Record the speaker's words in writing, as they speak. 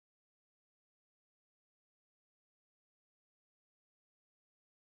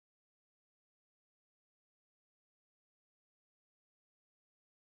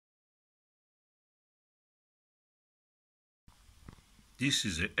This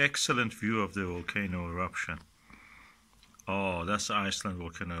is an excellent view of the volcano eruption. Oh, that's the Iceland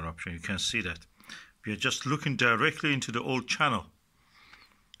volcano eruption. You can see that. We are just looking directly into the old channel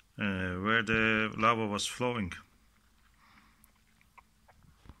where the lava was flowing.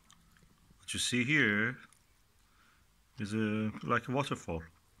 What you see here is like a waterfall.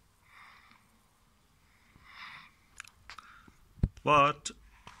 But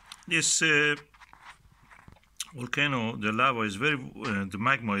this volcano, the lava is the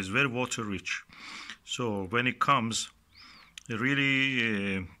magma is very water rich. So when it comes, it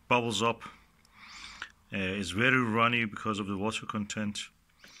really bubbles up. It's very runny because of the water content.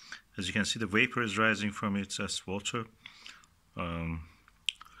 As you can see, the vapor is rising from it as water.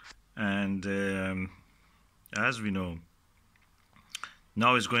 As we know,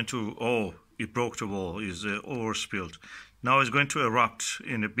 now it's going to, it broke the wall, is overspilled. Now it's going to erupt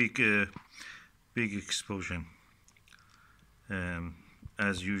in a big explosion.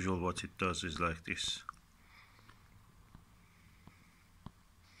 As usual, what it does is like this.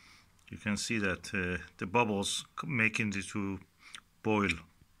 You can see that the bubbles making it to boil.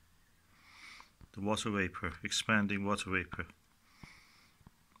 The water vapor, expanding water vapor.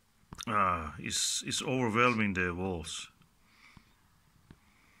 It's overwhelming the walls.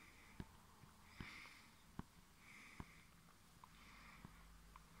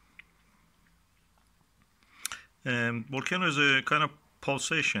 Volcano is a kind of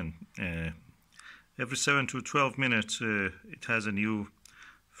pulsation. Every 7 to 12 minutes, it has a new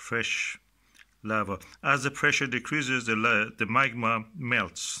fresh lava. As the pressure decreases, the magma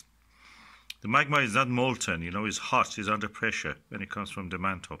melts. The magma is not molten, it's hot, it's under pressure when it comes from the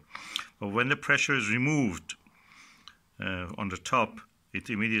mantle. But when the pressure is removed on the top, it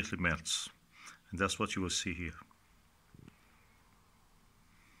immediately melts. And that's what you will see here.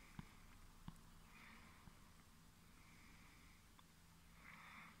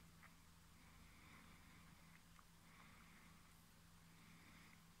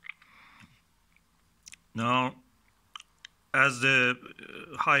 Now, as the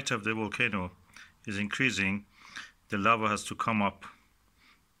height of the volcano is increasing, the lava has to come up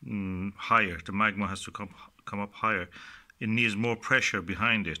higher. The magma has to come up higher. It needs more pressure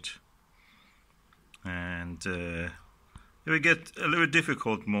behind it. And it will get a little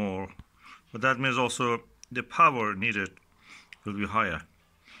difficult more, but that means also the power needed will be higher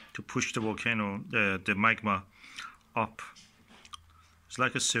to push the volcano, the magma up. It's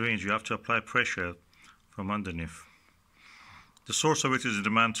like a syringe. You have to apply pressure from underneath. The source of it is in the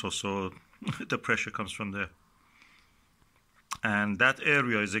mantle, so the pressure comes from there. And that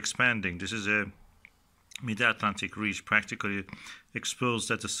area is expanding. This is a mid-Atlantic ridge, practically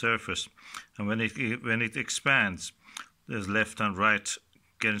exposed at the surface. And when it expands, there's left and right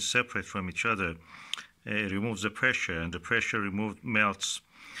getting separate from each other. It removes the pressure, and the pressure melts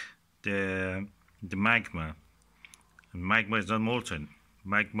the magma. And magma is not molten.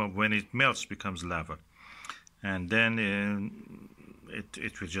 Magma, when it melts, becomes lava. And then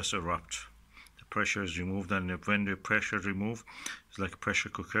it will just erupt. The pressure is removed, and when the pressure is removed, it's like a pressure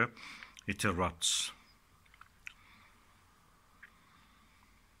cooker, it erupts.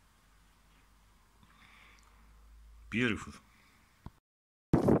 Beautiful.